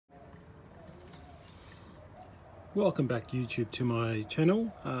Welcome back YouTube to my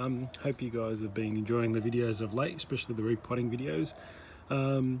channel. Hope you guys have been enjoying the videos of late, especially the repotting videos.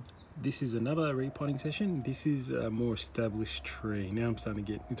 This is another repotting session. This is a more established tree. Now I'm starting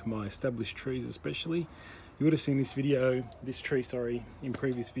to get into my established trees especially. You would have seen this tree in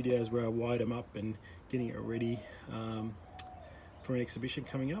previous videos where I wired them up and getting it ready for an exhibition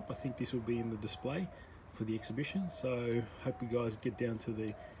coming up. I think this will be in the display for the exhibition, so hope you guys get down to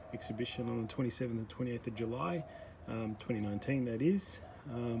the exhibition on the 27th and 28th of July 2019, that is,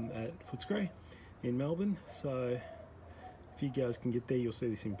 at Footscray in Melbourne. So if you guys can get there, you'll see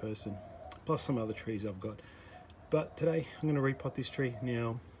this in person, plus some other trees I've got. But today I'm going to repot this tree.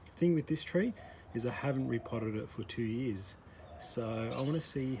 Now the thing with this tree is I haven't repotted it for 2 years, so I want to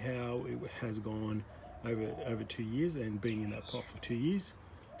see how it has gone over 2 years and being in that pot for 2 years.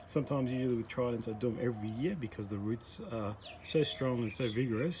 Sometimes, usually with tridents, I do them every year because the roots are so strong and so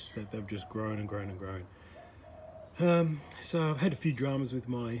vigorous that they've just grown and grown and grown. So I've had a few dramas with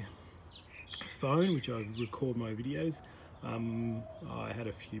my phone, which I record my videos. I had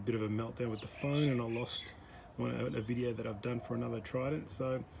a bit of a meltdown with the phone, and I lost a video that I've done for another trident.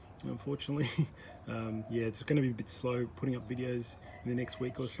 So unfortunately, yeah, it's going to be a bit slow putting up videos in the next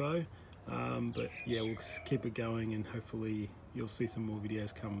week or so. But yeah, we'll keep it going, and hopefully you'll see some more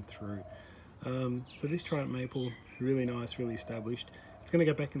videos come through. So this trident maple, really nice, really established. It's going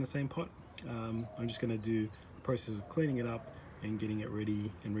to go back in the same pot. I'm just going to do the process of cleaning it up and getting it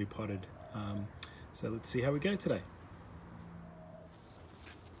ready and repotted. So let's see how we go today.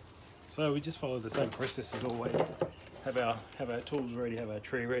 So we just follow the same process as always. Have our tools ready, have our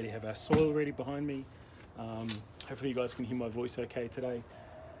tree ready, have our soil ready behind me. Hopefully you guys can hear my voice okay today.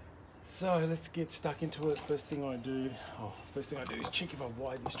 So let's get stuck into it. First thing I do is check if I've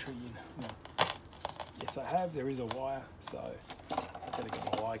wired this tree in. No. Yes, I have. There is a wire, so I've got to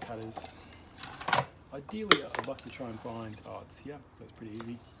get my wire cutters. Ideally, I'd like to try and find, it's here, so it's pretty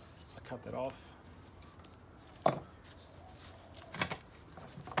easy. I cut that off.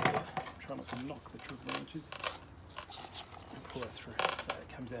 Try not to knock the tree branches and pull that through so it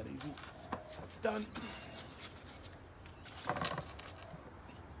comes out easy. That's done.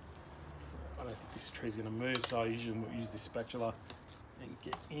 I don't think this tree's going to move, so I usually use this spatula and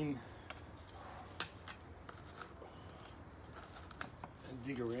get in and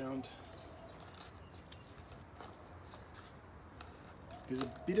dig around. There's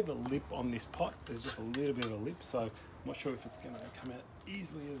a bit of a lip on this pot. There's just a little bit of a lip, so I'm not sure if it's going to come out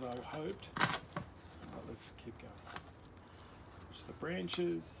easily as I hoped. But let's keep going. Just the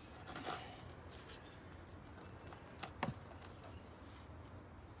branches.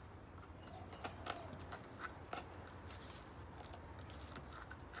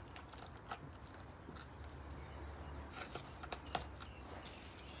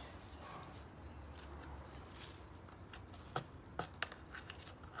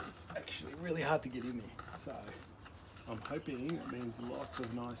 Really hard to get in there, so I'm hoping it means lots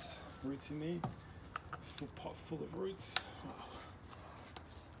of nice roots in there. Full pot full of roots. Oh,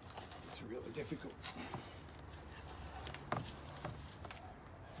 it's really difficult.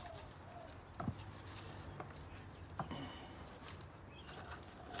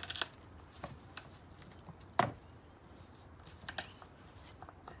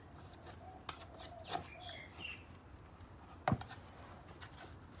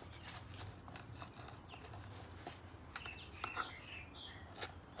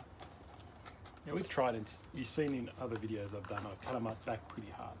 Now with tridents, you've seen in other videos I've done, I've cut them up back pretty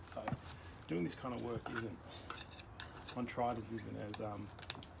hard. So doing this kind of work on tridents isn't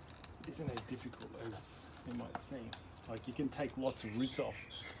as difficult as it might seem. Like, you can take lots of roots off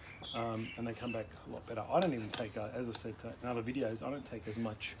and they come back a lot better. I don't even take, as I said in other videos, I don't take as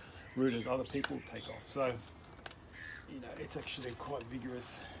much root as other people take off. So, you know, it's actually quite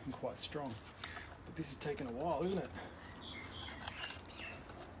vigorous and quite strong. But this has taken a while, isn't it?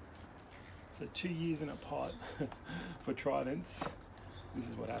 So 2 years in a pot for tridents, this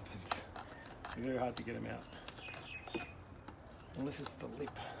is what happens. It's very hard to get them out. Unless it's the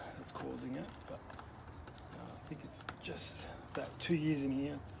lip that's causing it, but I think it's just that 2 years in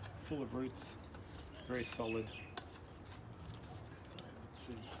here, full of roots, very solid. So let's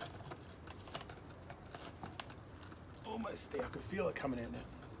see. Almost there, I can feel it coming out now.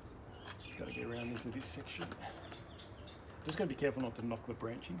 Got to get around into this section. Just got to be careful not to knock the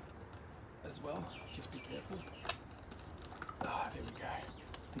branching as well, just be careful. There we go. I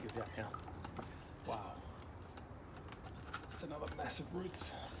think it's out now. Wow. That's another massive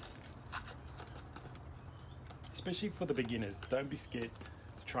roots. Especially for the beginners, don't be scared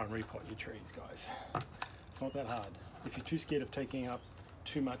to try and repot your trees, guys. It's not that hard. If you're too scared of taking up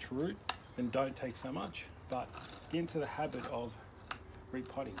too much root, then don't take so much. but get into the habit of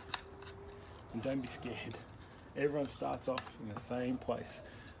repotting and don't be scared. Everyone starts off in the same place.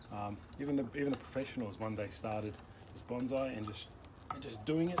 Even the professionals one day started as bonsai and just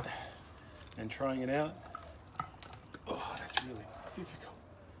doing it and trying it out. Oh, that's really difficult.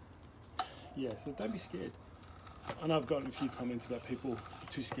 Yeah, so don't be scared. I know I've gotten a few comments about people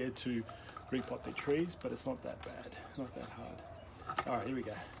too scared to repot their trees, but it's not that bad, not that hard. All right, here we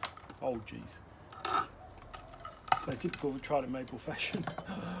go. Oh, geez. So typical Trident maple fashion.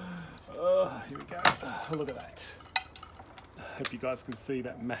 Here we go. Look at that. Hope you guys can see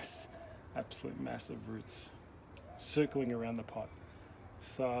that mass, absolute mass of roots circling around the pot.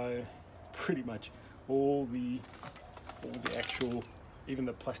 So pretty much all the actual, even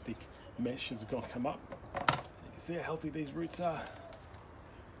the plastic mesh is going to come up. So you can see how healthy these roots are.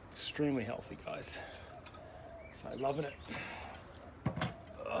 Extremely healthy, guys. So loving it.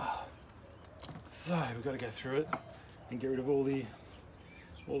 So we've got to go through it and get rid of all the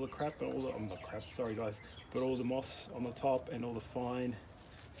crap and all the not crap, sorry guys, but all the moss on the top and all the fine.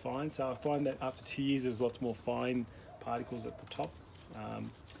 So I find that after 2 years there's lots more fine particles at the top.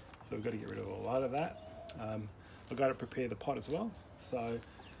 So we've got to get rid of a lot of that. I've got to prepare the pot as well. So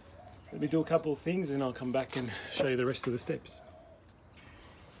let me do a couple of things and I'll come back and show you the rest of the steps.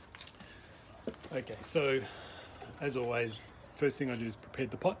 Okay, so as always, first thing I do is prepare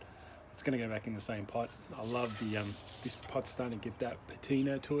the pot. It's going to go back in the same pot. I love the this pot's starting to get that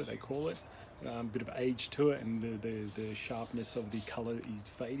patina to it, they call it. A bit of age to it, and the sharpness of the colour is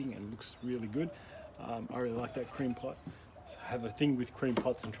fading and looks really good. I really like that cream pot. So I have a thing with cream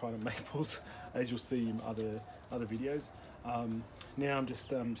pots and Trident maples, as you'll see in other videos. Now I'm just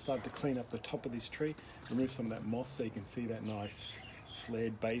starting to clean up the top of this tree, remove some of that moss so you can see that nice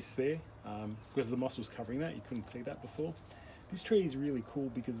flared base there. Because the moss was covering that, you couldn't see that before. This tree is really cool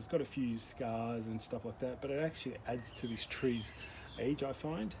because it's got a few scars and stuff like that, but it actually adds to this tree's age, I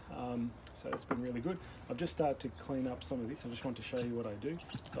find. So it's been really good. I've just started to clean up some of this. I just want to show you what I do.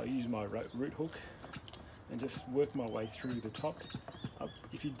 So I use my root hook and just work my way through the top.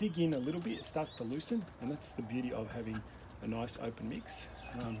 If you dig in a little bit, it starts to loosen, and that's the beauty of having a nice open mix.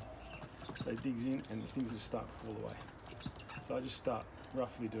 So it digs in and things just start to fall away. So I just start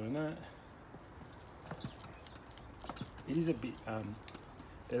roughly doing that. It is a bit,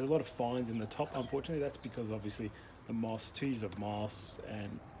 there's a lot of fines in the top, unfortunately. That's because obviously the moss, 2 years of moss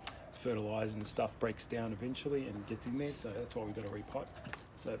and fertilizer and stuff breaks down eventually and gets in there, so that's why we've got to repot.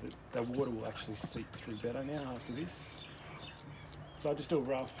 So the water will actually seep through better now after this. So I just do a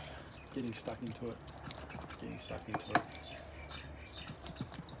rough, getting stuck into it.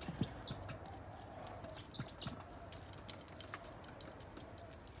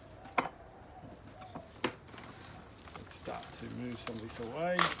 Start to move some of this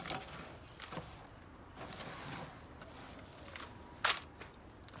away.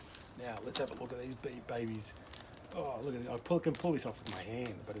 Now let's have a look at these babies. Oh, look at it. I can pull this off with my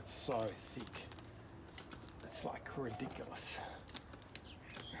hand, but it's so thick. It's like ridiculous.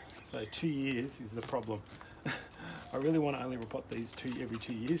 So 2 years is the problem. I really want to only repot these every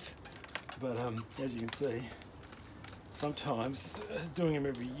 2 years, but as you can see, sometimes doing them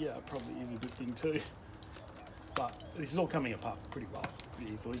every year probably is a good thing too. But this is all coming apart pretty well,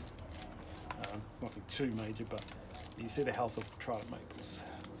 pretty easily. It's nothing too major, but you see the health of Trident maples.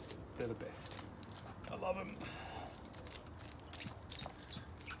 They're the best. I love them.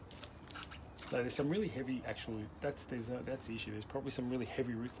 So there's some really heavy, actually, that's the issue. There's probably some really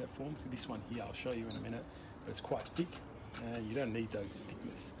heavy roots that form. So this one here, I'll show you in a minute, but it's quite thick, and you don't need those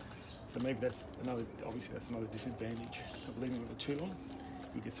thickness. So maybe that's another, obviously that's another disadvantage of leaving it too long.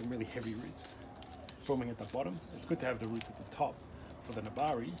 You'll get some really heavy roots forming at the bottom. It's good to have the roots at the top for the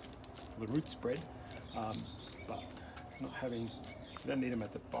nabari, for the root spread, but not having, you don't need them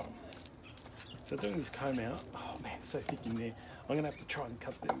at the bottom. So doing this comb out, oh man, it's so thick in there. I'm gonna have to try and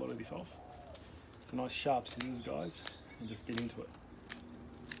cut a lot of this off. So nice sharp scissors, guys, and just get into it.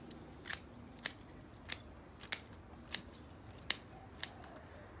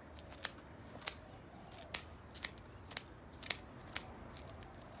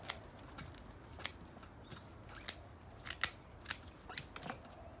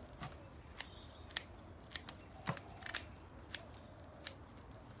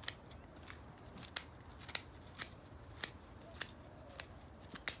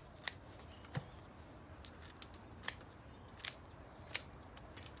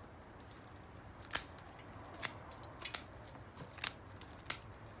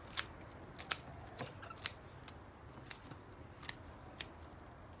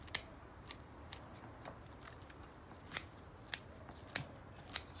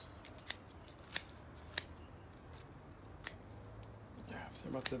 So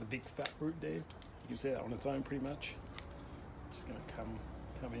I'm up to the big fat root there. You can see that on its own pretty much. Just going to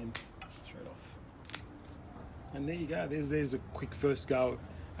come in straight off. And there you go. There's a quick first go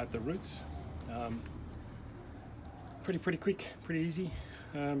at the roots. Pretty quick, pretty easy.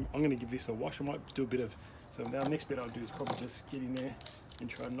 I'm going to give this a wash. I might do a bit of, so now the next bit I'll do is probably just get in there and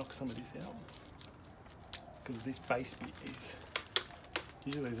try and knock some of this out. Because this base bit is,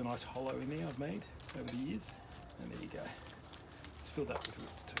 usually there's a nice hollow in there I've made over the years. And there you go. Let's fill that with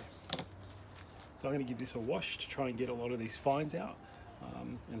roots too. So I'm going to give this a wash to try and get a lot of these fines out.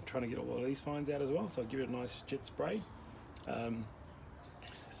 And trying to get a lot of these fines out as well. So I'll give it a nice jet spray.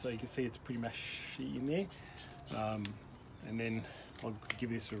 So you can see it's pretty mushy in there. And then I'll give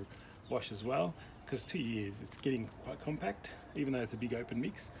this a wash as well, because 2 years it's getting quite compact, even though it's a big open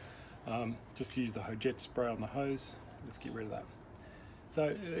mix. Just use the jet spray on the hose. Let's get rid of that.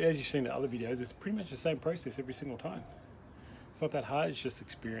 So as you've seen in other videos, it's pretty much the same process every single time. It's not that hard, it's just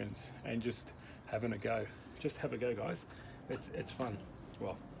experience and just having a go. Just have a go, guys. It's fun.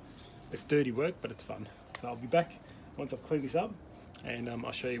 Well, it's dirty work, but it's fun. So I'll be back once I've cleaned this up, and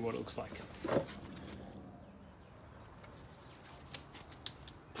I'll show you what it looks like.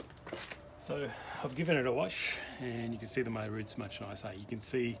 So I've given it a wash, and you can see that my root's much nicer. You can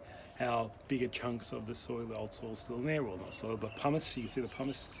see how bigger chunks of the soil, the old soil, still in there. Well, not soil, but pumice. You can see the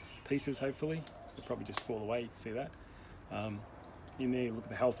pumice pieces, hopefully. They'll probably just fall away, you can see that. In there, look at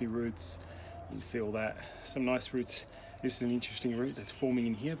the healthy roots. You can see all that. Some nice roots. This is an interesting root that's forming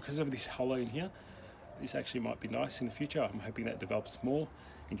in here because of this hollow in here. This actually might be nice in the future. I'm hoping that develops more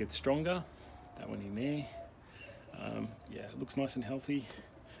and gets stronger. That one in there. Yeah, it looks nice and healthy.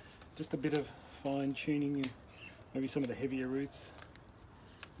 Just a bit of fine tuning, maybe some of the heavier roots.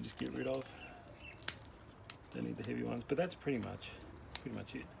 Just get rid of. Don't need the heavy ones, but that's pretty much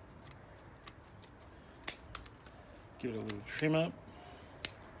it. Give it a little trim up.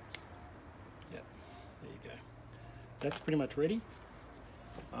 Yep, there you go. That's pretty much ready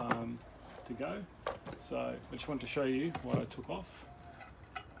to go. So I just wanted to show you what I took off.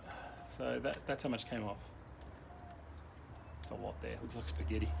 So that's how much came off. It's a lot there. Looks like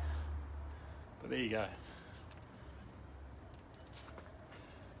spaghetti. But there you go.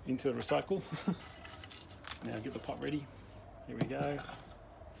 Into the recycle. Now get the pot ready. Here we go.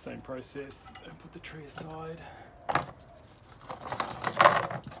 Same process. And put the tree aside. Hope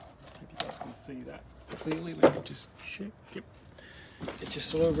you guys can see that clearly. Let me just check. Yep. Get your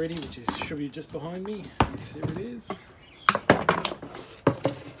soil ready, which should be just behind me. Here it is.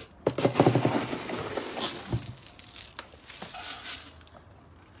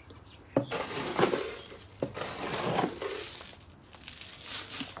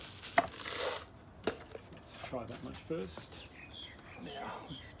 Try that much first. Now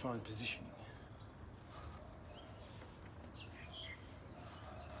let's find positioning.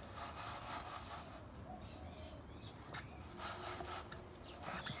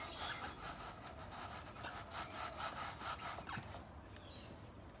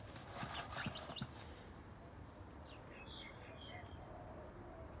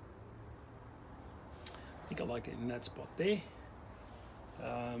 I think I like it in that spot there.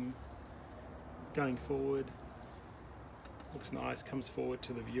 Going forward, looks nice, comes forward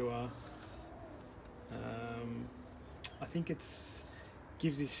to the viewer. I think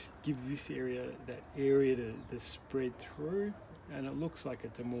gives this area that area to spread through, and it looks like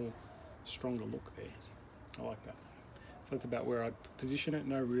it's a more stronger look there. I like that. So that's about where I position it.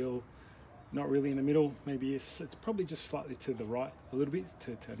 Not really in the middle. Maybe it's probably just slightly to the right a little bit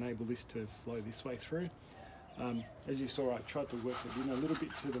to enable this to flow this way through. As you saw, I tried to work it in a little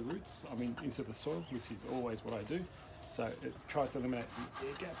bit to the roots, into the soil, which is always what I do. So it tries to eliminate the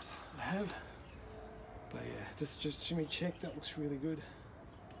air gaps I have. But yeah, just shimmy check, that looks really good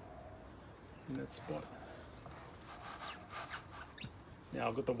in that spot. Now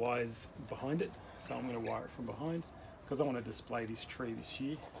I've got the wires behind it, so I'm going to wire it from behind because I want to display this tree this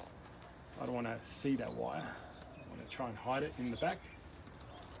year. I don't want to see that wire. I want to try and hide it in the back.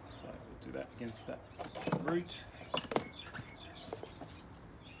 So we'll do that against that root. Just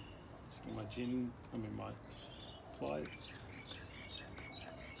get my pliers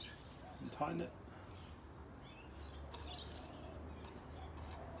and tighten it.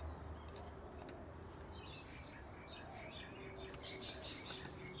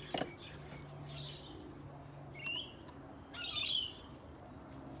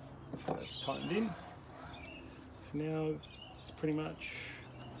 So that's tightened in. So now it's pretty much,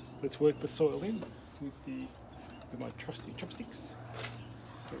 let's work the soil in with my trusty chopsticks.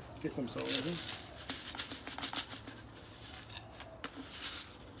 So let's get some soil in.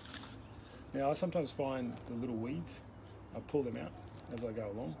 Now I sometimes find the little weeds, I pull them out as I go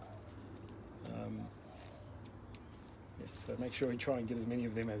along. Yeah, so make sure you try and get as many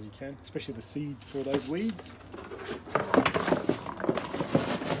of them as you can, especially the seed for those weeds.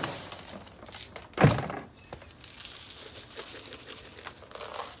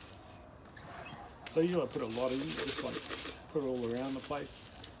 So usually I put a lot in, just like put it all around the place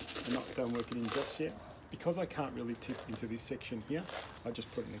and not don't work it in just yet. Because I can't really tip into this section here, I just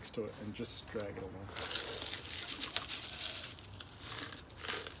put it next to it and just drag it along.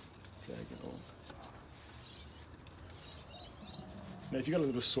 Drag it along. Now if you've got a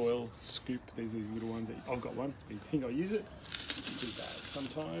little soil scoop, there's these little ones that I've got one, but you think I'll use it, do that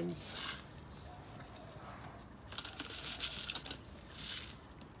sometimes.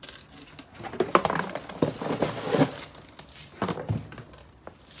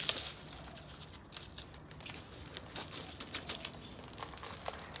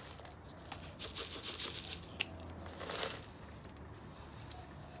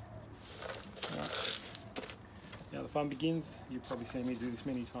 Now the fun begins. You've probably seen me do this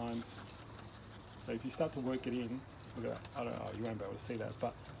many times. So if you start to work it in, look at that. I don't know, you won't be able to see that,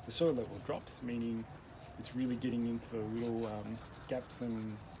 but the soil level drops, meaning it's really getting into the little gaps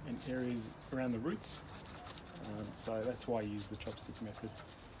and areas around the roots. So that's why I use the chopstick method.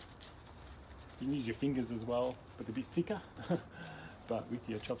 You can use your fingers as well, but they're a bit thicker. But with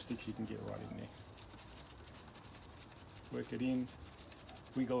your chopsticks you can get right in there. Work it in,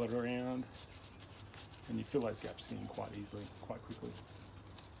 wiggle it around, and you fill those gaps in quite easily, quite quickly.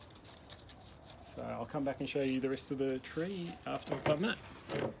 So I'll come back and show you the rest of the tree after I've done that.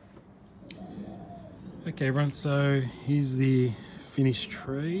 Okay everyone, so here's the finished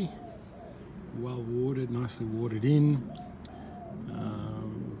tree. Well watered, nicely watered in.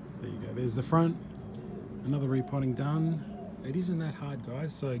 There you go, there's the front. Another repotting done. It isn't that hard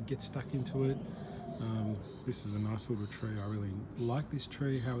guys, so get stuck into it. This is a nice little tree. I really like this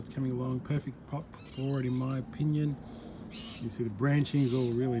tree, how it's coming along. Perfect pot for it in my opinion. You see the branching is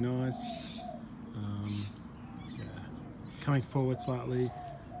all really nice. Yeah, coming forward slightly,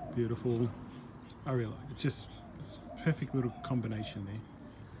 beautiful. I really like it. It's a perfect little combination there.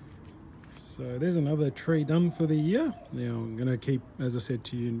 So there's another tree done for the year. Now I'm going to keep, as I said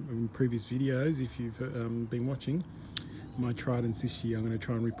to you in previous videos, if you've been watching my tridents this year, I'm going to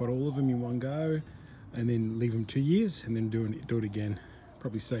try and repot all of them in one go, and then leave them 2 years, and then do it again.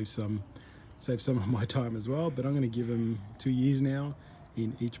 Probably save some of my time as well. But I'm going to give them 2 years now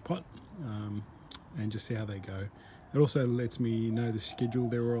in each pot, and just see how they go. It also lets me know the schedule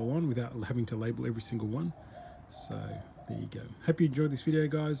they're all on without having to label every single one. So there you go. Hope you enjoyed this video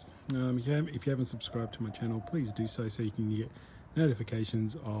guys. If you haven't subscribed to my channel, please do so you can get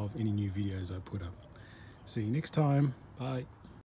notifications of any new videos I put up. See you next time. Bye.